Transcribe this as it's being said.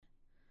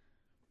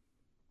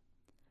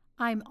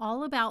I'm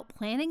all about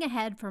planning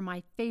ahead for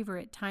my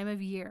favorite time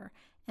of year,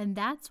 and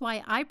that's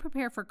why I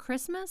prepare for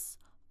Christmas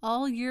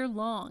all year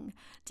long.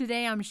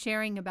 Today I'm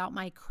sharing about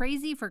my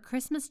Crazy for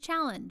Christmas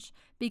challenge,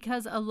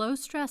 because a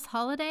low-stress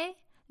holiday,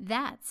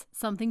 that's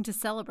something to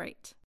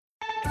celebrate.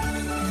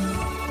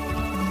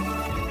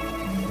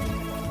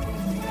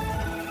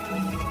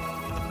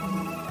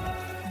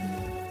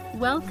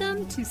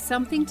 Welcome to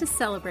Something to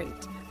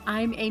Celebrate.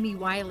 I'm Amy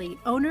Wiley,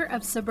 owner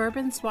of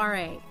Suburban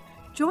Soiree.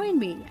 Join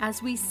me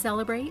as we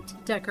celebrate,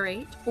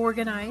 decorate,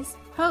 organize,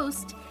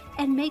 host,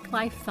 and make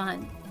life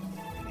fun.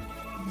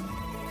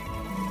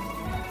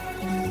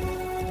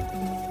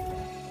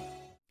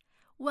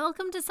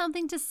 Welcome to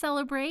Something to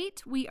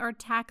Celebrate. We are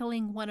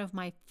tackling one of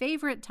my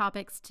favorite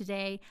topics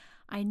today.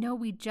 I know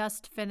we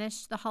just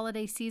finished the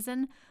holiday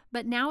season,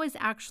 but now is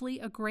actually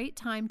a great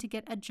time to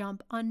get a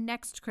jump on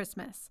next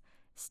Christmas.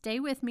 Stay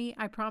with me.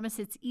 I promise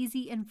it's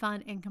easy and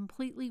fun and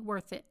completely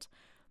worth it.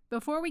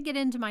 Before we get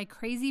into my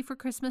Crazy for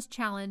Christmas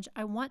challenge,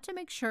 I want to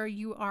make sure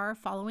you are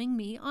following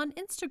me on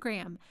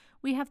Instagram.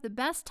 We have the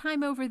best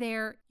time over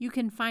there. You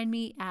can find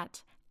me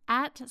at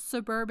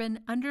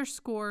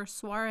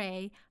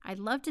 @suburban_soiree. I'd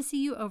love to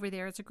see you over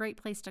there. It's a great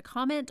place to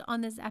comment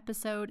on this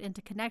episode and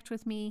to connect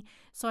with me.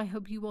 So I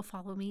hope you will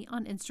follow me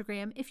on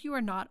Instagram if you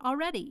are not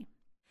already.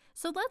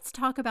 So let's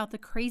talk about the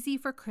Crazy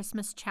for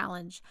Christmas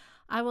challenge.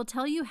 I will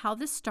tell you how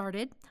this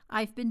started.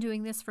 I've been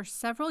doing this for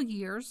several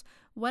years.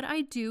 What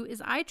I do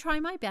is I try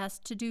my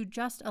best to do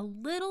just a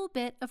little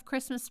bit of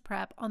Christmas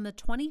prep on the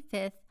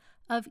 25th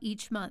of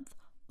each month,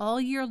 all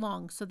year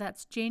long. So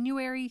that's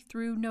January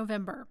through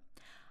November.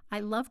 I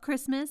love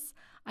Christmas.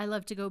 I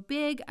love to go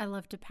big. I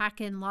love to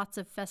pack in lots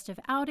of festive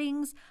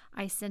outings.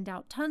 I send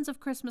out tons of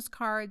Christmas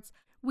cards.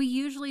 We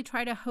usually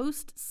try to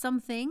host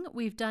something.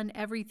 We've done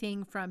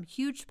everything from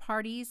huge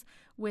parties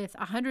with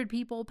 100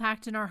 people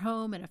packed in our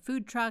home and a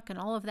food truck and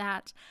all of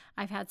that.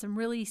 I've had some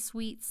really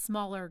sweet,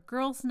 smaller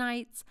girls'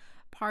 nights,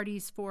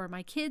 parties for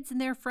my kids and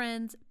their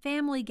friends,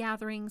 family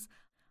gatherings.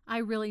 I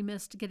really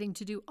missed getting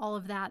to do all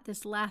of that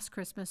this last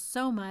Christmas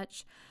so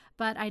much,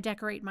 but I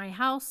decorate my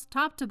house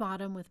top to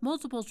bottom with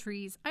multiple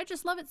trees. I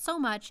just love it so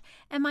much,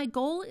 and my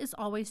goal is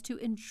always to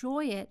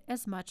enjoy it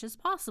as much as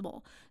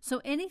possible. So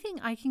anything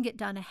I can get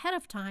done ahead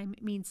of time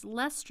means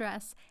less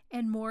stress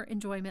and more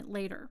enjoyment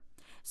later.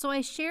 So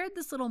I shared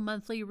this little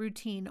monthly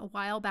routine a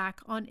while back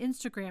on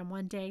Instagram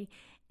one day,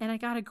 and I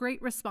got a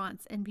great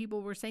response, and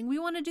people were saying, "We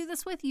want to do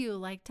this with you,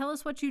 like tell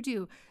us what you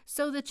do."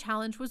 So the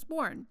challenge was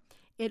born.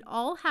 It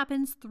all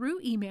happens through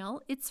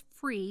email. It's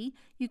free.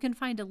 You can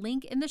find a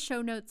link in the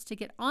show notes to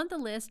get on the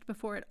list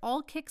before it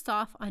all kicks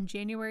off on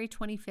January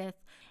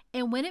 25th.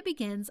 And when it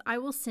begins, I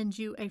will send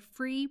you a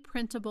free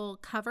printable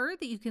cover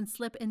that you can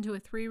slip into a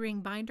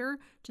 3-ring binder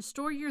to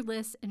store your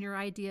lists and your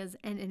ideas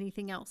and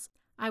anything else.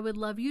 I would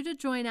love you to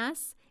join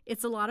us.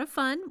 It's a lot of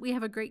fun. We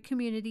have a great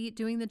community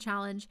doing the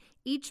challenge.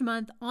 Each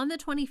month on the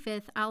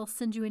 25th, I'll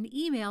send you an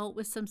email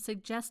with some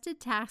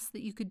suggested tasks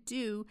that you could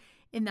do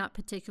in that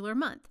particular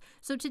month.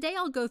 So today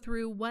I'll go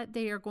through what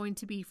they are going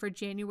to be for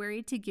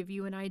January to give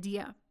you an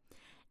idea.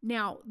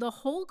 Now, the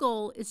whole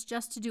goal is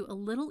just to do a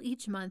little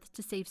each month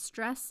to save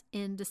stress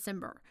in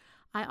December.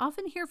 I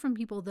often hear from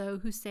people, though,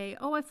 who say,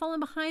 "Oh, I've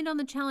fallen behind on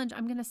the challenge.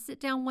 I'm going to sit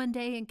down one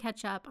day and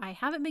catch up. I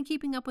haven't been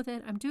keeping up with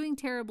it. I'm doing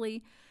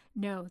terribly."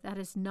 No, that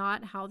is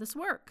not how this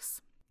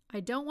works. I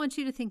don't want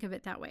you to think of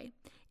it that way.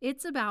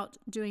 It's about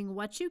doing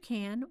what you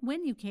can,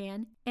 when you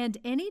can, and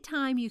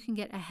anytime you can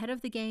get ahead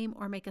of the game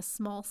or make a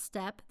small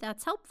step,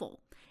 that's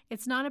helpful.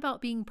 It's not about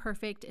being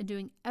perfect and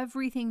doing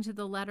everything to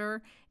the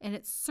letter, and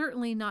it's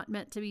certainly not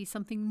meant to be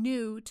something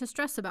new to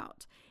stress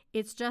about.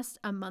 It's just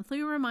a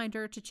monthly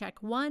reminder to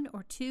check 1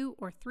 or 2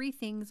 or 3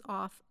 things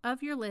off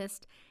of your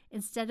list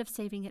instead of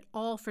saving it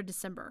all for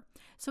December.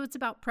 So it's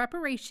about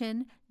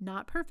preparation,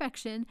 not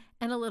perfection,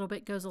 and a little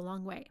bit goes a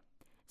long way.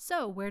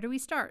 So where do we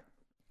start?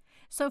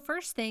 So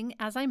first thing,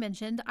 as I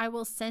mentioned, I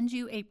will send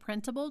you a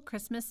printable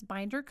Christmas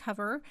binder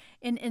cover,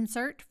 an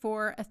insert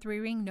for a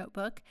 3-ring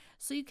notebook,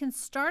 so you can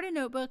start a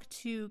notebook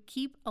to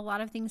keep a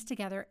lot of things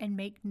together and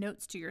make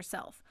notes to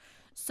yourself.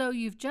 So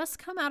you've just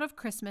come out of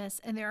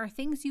Christmas and there are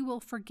things you will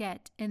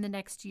forget in the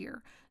next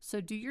year. So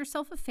do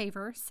yourself a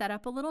favor, set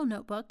up a little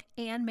notebook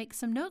and make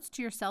some notes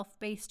to yourself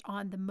based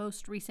on the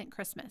most recent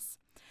Christmas.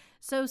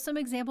 So some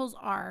examples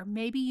are,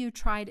 maybe you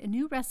tried a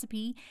new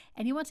recipe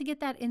and you want to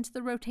get that into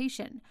the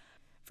rotation.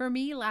 For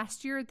me,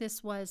 last year,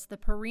 this was the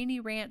Perini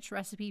Ranch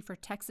recipe for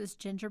Texas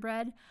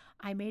gingerbread.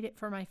 I made it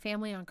for my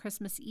family on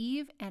Christmas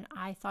Eve, and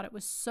I thought it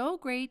was so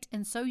great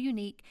and so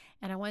unique,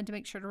 and I wanted to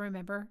make sure to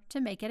remember to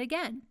make it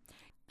again.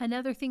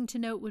 Another thing to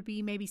note would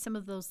be maybe some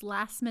of those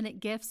last-minute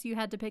gifts you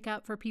had to pick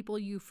up for people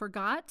you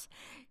forgot.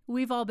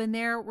 We've all been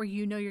there where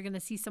you know you're going to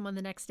see someone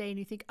the next day, and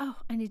you think, "Oh,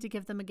 I need to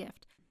give them a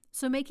gift."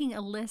 So making a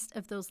list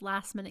of those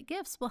last-minute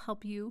gifts will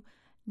help you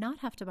not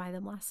have to buy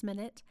them last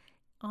minute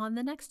on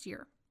the next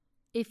year.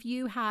 If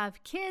you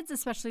have kids,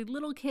 especially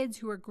little kids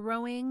who are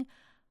growing,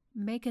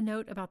 make a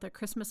note about their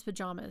Christmas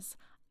pajamas.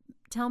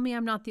 Tell me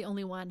I'm not the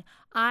only one.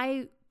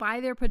 I buy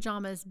their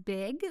pajamas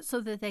big so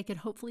that they could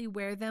hopefully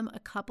wear them a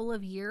couple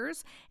of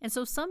years. And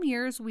so some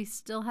years we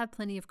still have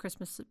plenty of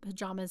Christmas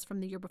pajamas from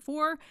the year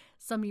before.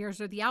 Some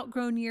years are the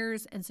outgrown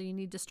years, and so you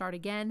need to start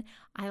again.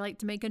 I like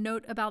to make a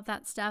note about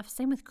that stuff.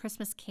 Same with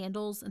Christmas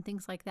candles and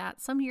things like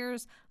that. Some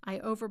years I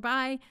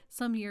overbuy,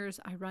 some years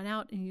I run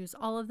out and use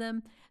all of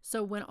them.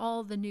 So when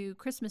all the new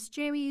Christmas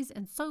jammies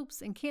and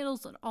soaps and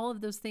candles and all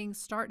of those things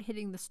start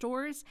hitting the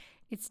stores,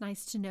 it's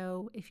nice to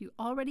know if you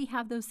already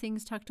have those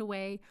things tucked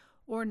away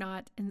or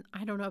not. And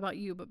I don't know about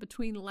you, but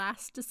between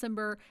last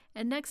December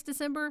and next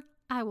December,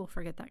 I will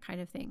forget that kind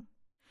of thing.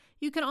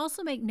 You can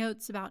also make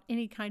notes about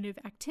any kind of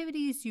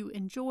activities you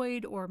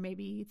enjoyed or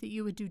maybe that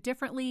you would do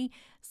differently.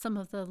 Some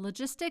of the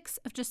logistics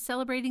of just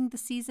celebrating the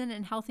season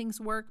and how things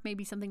work.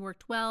 Maybe something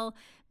worked well.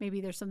 Maybe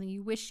there's something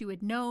you wish you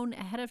had known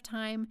ahead of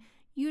time.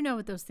 You know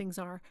what those things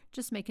are.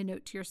 Just make a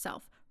note to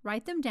yourself.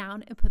 Write them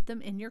down and put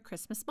them in your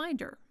Christmas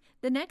binder.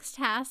 The next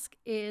task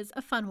is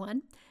a fun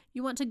one.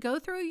 You want to go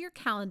through your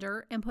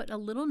calendar and put a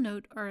little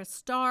note or a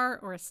star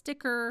or a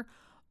sticker,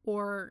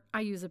 or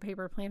I use a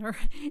paper planner.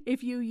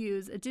 If you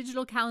use a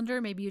digital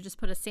calendar, maybe you just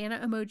put a Santa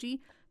emoji,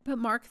 but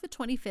mark the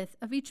 25th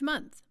of each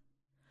month.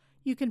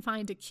 You can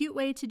find a cute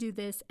way to do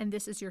this, and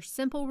this is your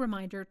simple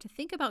reminder to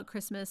think about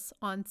Christmas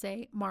on,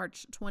 say,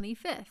 March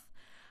 25th.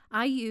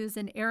 I use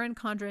an Erin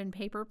Condren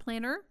paper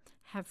planner,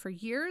 have for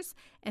years,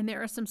 and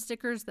there are some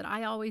stickers that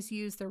I always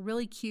use. They're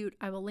really cute.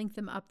 I will link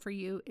them up for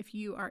you if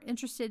you are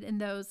interested in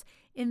those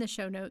in the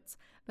show notes.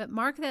 But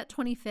mark that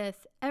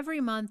 25th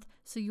every month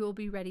so you will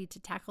be ready to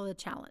tackle the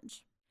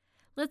challenge.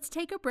 Let's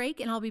take a break,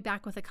 and I'll be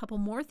back with a couple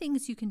more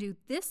things you can do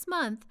this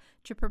month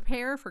to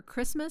prepare for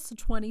Christmas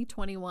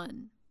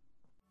 2021.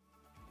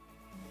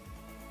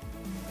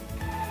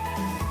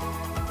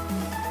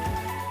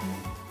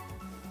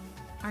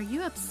 Are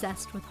you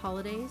obsessed with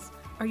holidays?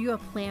 Are you a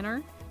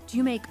planner? Do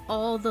you make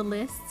all the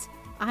lists?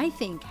 I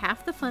think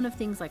half the fun of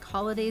things like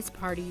holidays,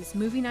 parties,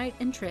 movie night,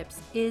 and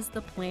trips is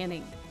the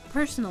planning.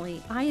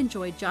 Personally, I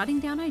enjoy jotting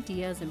down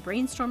ideas and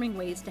brainstorming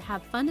ways to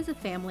have fun as a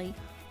family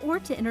or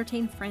to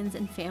entertain friends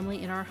and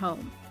family in our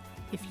home.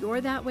 If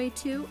you're that way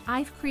too,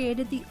 I've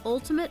created the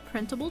ultimate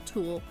printable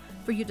tool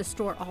for you to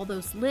store all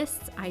those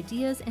lists,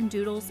 ideas, and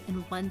doodles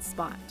in one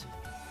spot.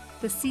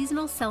 The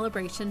Seasonal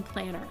Celebration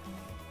Planner.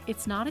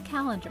 It's not a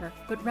calendar,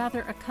 but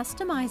rather a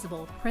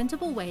customizable,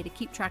 printable way to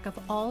keep track of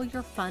all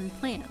your fun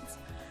plans.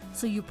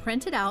 So you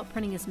print it out,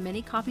 printing as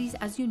many copies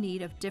as you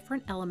need of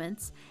different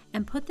elements,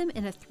 and put them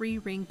in a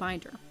 3-ring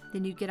binder.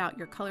 Then you get out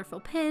your colorful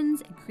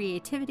pens and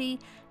creativity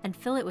and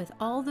fill it with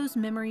all those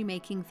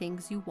memory-making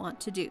things you want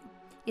to do.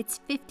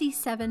 It's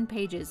 57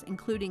 pages,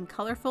 including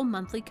colorful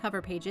monthly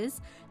cover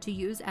pages to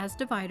use as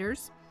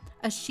dividers,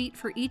 a sheet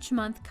for each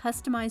month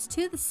customized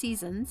to the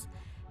seasons,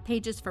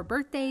 pages for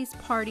birthdays,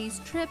 parties,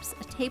 trips,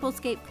 a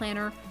tablescape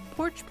planner,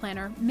 porch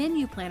planner,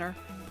 menu planner,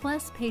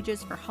 plus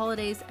pages for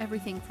holidays,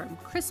 everything from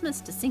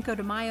Christmas to Cinco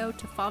de Mayo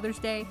to Father's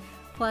Day,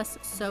 plus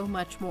so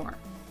much more.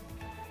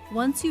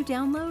 Once you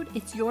download,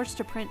 it's yours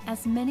to print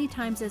as many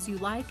times as you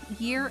like,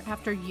 year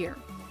after year.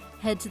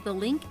 Head to the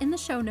link in the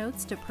show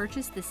notes to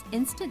purchase this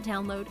instant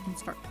download and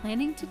start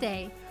planning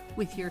today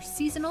with your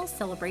Seasonal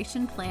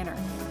Celebration Planner.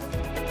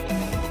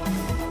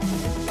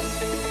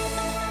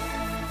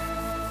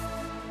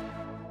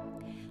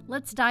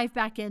 Let's dive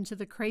back into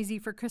the Crazy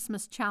for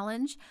Christmas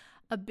challenge.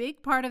 A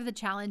big part of the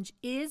challenge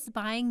is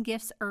buying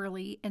gifts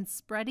early and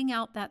spreading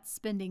out that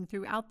spending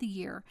throughout the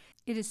year.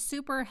 It is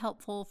super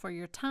helpful for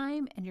your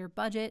time and your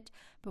budget,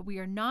 but we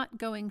are not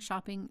going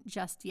shopping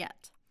just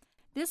yet.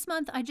 This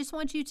month, I just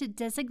want you to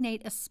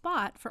designate a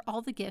spot for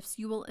all the gifts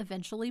you will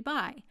eventually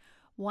buy.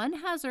 One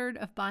hazard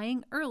of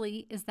buying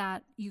early is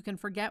that you can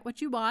forget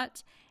what you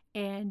bought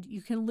and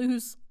you can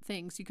lose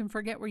things. You can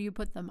forget where you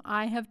put them.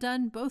 I have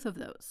done both of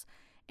those.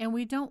 And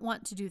we don't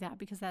want to do that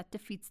because that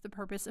defeats the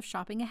purpose of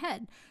shopping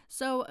ahead.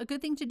 So a good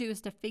thing to do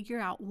is to figure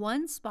out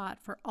one spot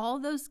for all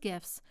those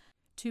gifts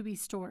to be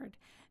stored.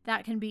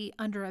 That can be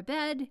under a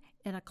bed,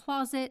 in a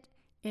closet,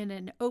 in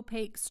an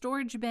opaque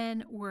storage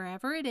bin,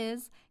 wherever it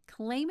is.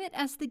 Claim it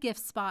as the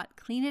gift spot,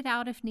 clean it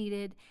out if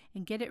needed,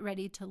 and get it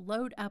ready to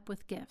load up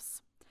with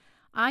gifts.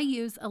 I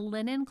use a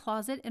linen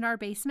closet in our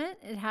basement.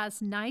 It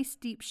has nice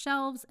deep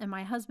shelves, and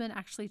my husband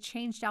actually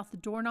changed out the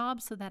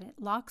doorknob so that it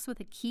locks with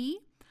a key.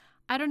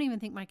 I don't even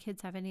think my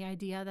kids have any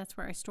idea that's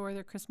where I store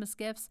their Christmas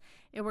gifts.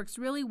 It works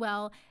really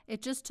well.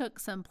 It just took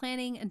some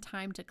planning and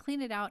time to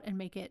clean it out and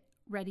make it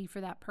ready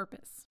for that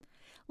purpose.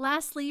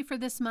 Lastly, for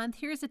this month,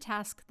 here's a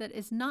task that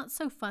is not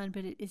so fun,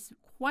 but it is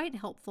quite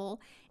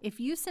helpful. If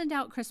you send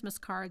out Christmas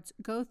cards,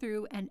 go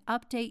through and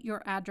update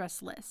your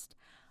address list.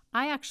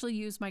 I actually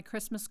use my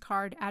Christmas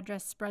card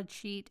address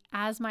spreadsheet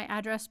as my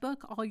address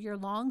book all year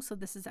long, so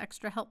this is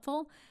extra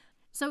helpful.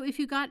 So if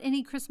you got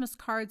any Christmas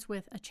cards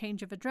with a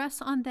change of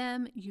address on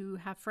them, you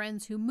have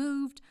friends who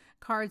moved,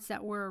 cards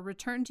that were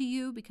returned to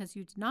you because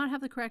you did not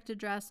have the correct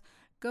address,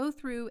 go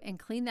through and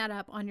clean that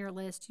up on your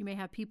list. You may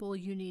have people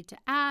you need to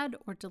add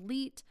or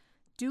delete.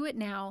 Do it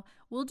now.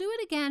 We'll do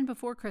it again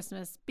before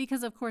Christmas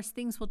because, of course,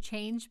 things will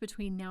change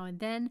between now and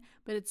then,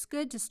 but it's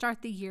good to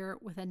start the year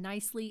with a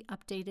nicely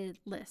updated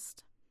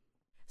list.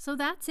 So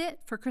that's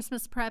it for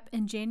Christmas prep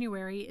in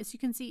January. As you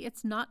can see,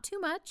 it's not too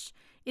much.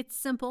 It's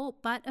simple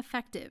but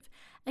effective.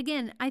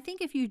 Again, I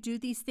think if you do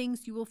these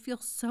things, you will feel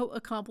so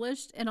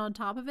accomplished and on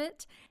top of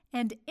it,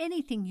 and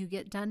anything you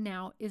get done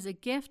now is a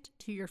gift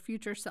to your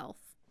future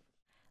self.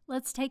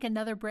 Let's take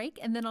another break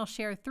and then I'll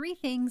share 3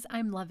 things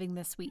I'm loving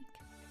this week.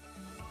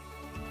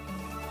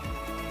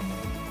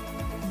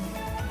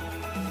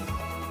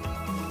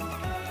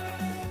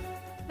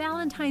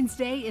 Valentine's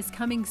Day is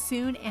coming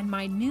soon, and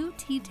my new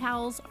tea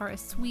towels are a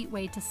sweet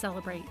way to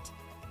celebrate.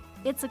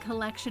 It's a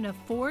collection of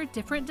 4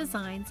 different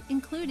designs,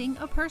 including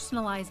a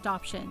personalized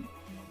option.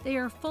 They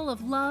are full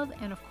of love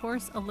and, of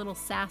course, a little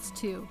sass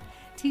too.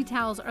 Tea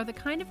towels are the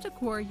kind of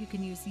decor you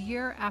can use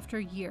year after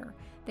year.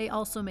 They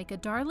also make a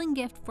darling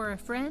gift for a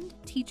friend,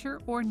 teacher,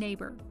 or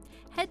neighbor.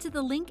 Head to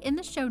the link in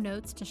the show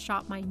notes to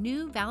shop my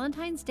new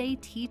Valentine's Day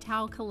tea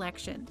towel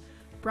collection.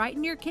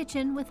 Brighten your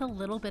kitchen with a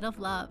little bit of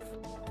love.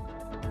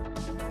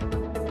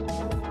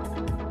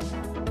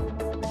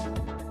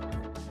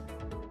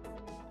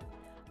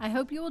 I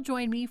hope you will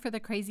join me for the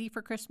Crazy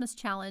for Christmas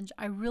challenge.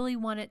 I really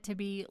want it to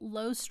be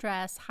low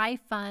stress, high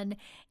fun,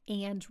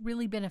 and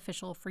really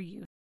beneficial for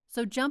you.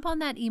 So jump on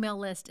that email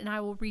list and I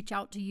will reach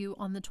out to you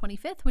on the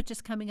 25th, which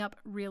is coming up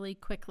really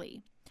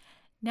quickly.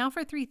 Now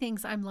for 3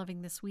 things I'm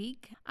loving this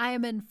week. I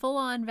am in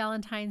full-on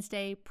Valentine's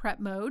Day prep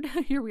mode.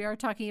 Here we are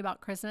talking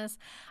about Christmas.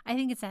 I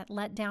think it's that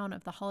letdown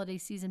of the holiday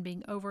season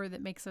being over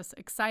that makes us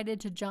excited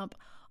to jump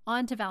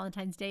onto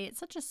Valentine's Day. It's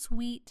such a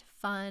sweet,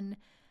 fun,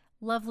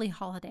 lovely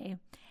holiday.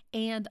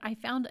 And I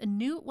found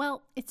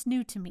it's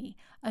new to me,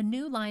 a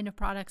new line of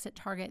products at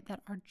Target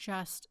that are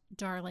just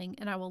darling.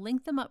 And I will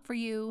link them up for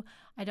you.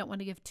 I don't want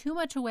to give too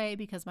much away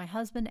because my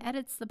husband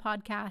edits the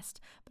podcast,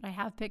 but I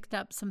have picked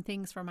up some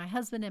things for my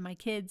husband and my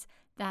kids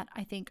that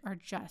I think are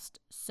just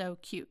so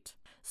cute.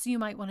 So you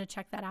might want to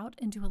check that out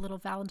and do a little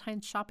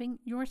Valentine's shopping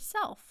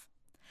yourself.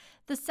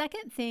 The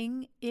second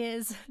thing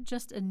is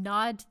just a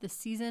nod to the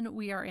season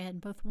we are in,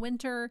 both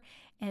winter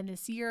and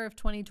this year of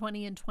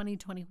 2020 and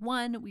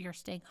 2021. We are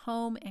staying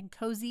home and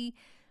cozy,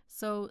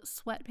 so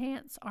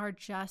sweatpants are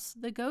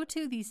just the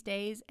go-to these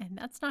days, and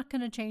that's not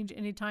going to change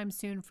anytime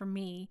soon for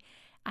me.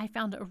 I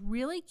found a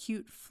really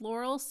cute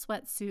floral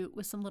sweatsuit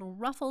with some little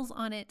ruffles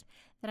on it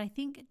that I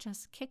think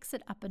just kicks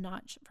it up a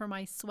notch for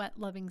my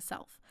sweat-loving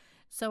self.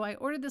 So I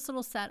ordered this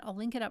little set. I'll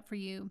link it up for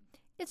you.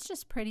 It's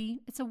just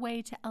pretty. It's a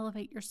way to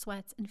elevate your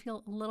sweats and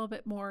feel a little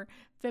bit more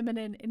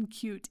feminine and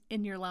cute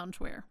in your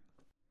loungewear.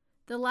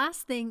 The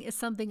last thing is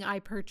something I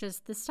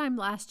purchased this time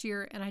last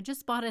year, and I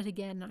just bought it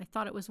again, and I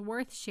thought it was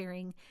worth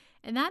sharing,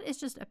 and that is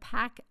just a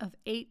pack of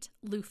 8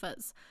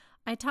 loofahs.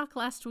 I talked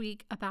last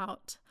week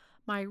about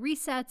my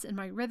resets and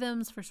my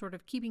rhythms for sort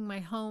of keeping my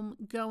home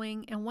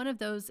going, and one of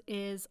those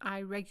is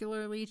I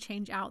regularly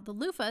change out the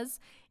loofahs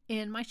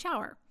in my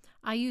shower.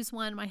 I use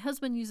one, my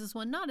husband uses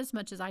one, not as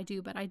much as I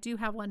do, but I do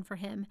have one for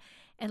him.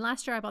 And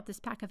last year I bought this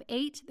pack of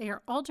 8. They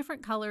are all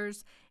different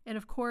colors. And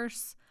of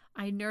course,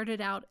 I nerded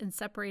out and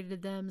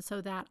separated them so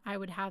that I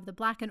would have the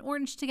black and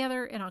orange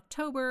together in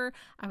October.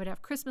 I would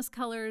have Christmas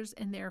colors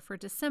in there for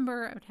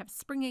December. I would have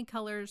springy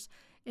colors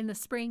in the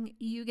spring.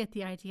 You get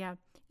the idea.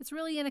 It's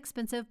really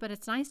inexpensive, but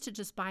it's nice to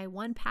just buy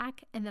one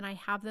pack and then I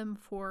have them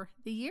for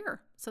the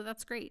year. So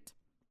that's great.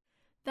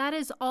 That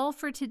is all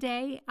for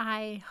today.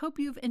 I hope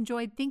you've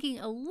enjoyed thinking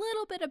a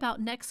little bit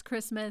about next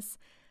Christmas.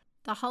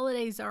 The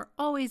holidays are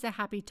always a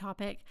happy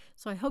topic,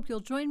 so I hope you'll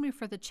join me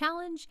for the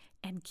challenge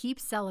and keep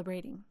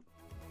celebrating.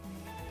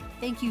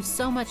 Thank you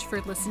so much for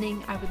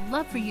listening. I would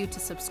love for you to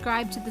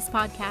subscribe to this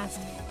podcast,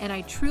 and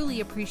I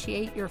truly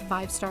appreciate your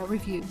 5-star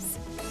reviews.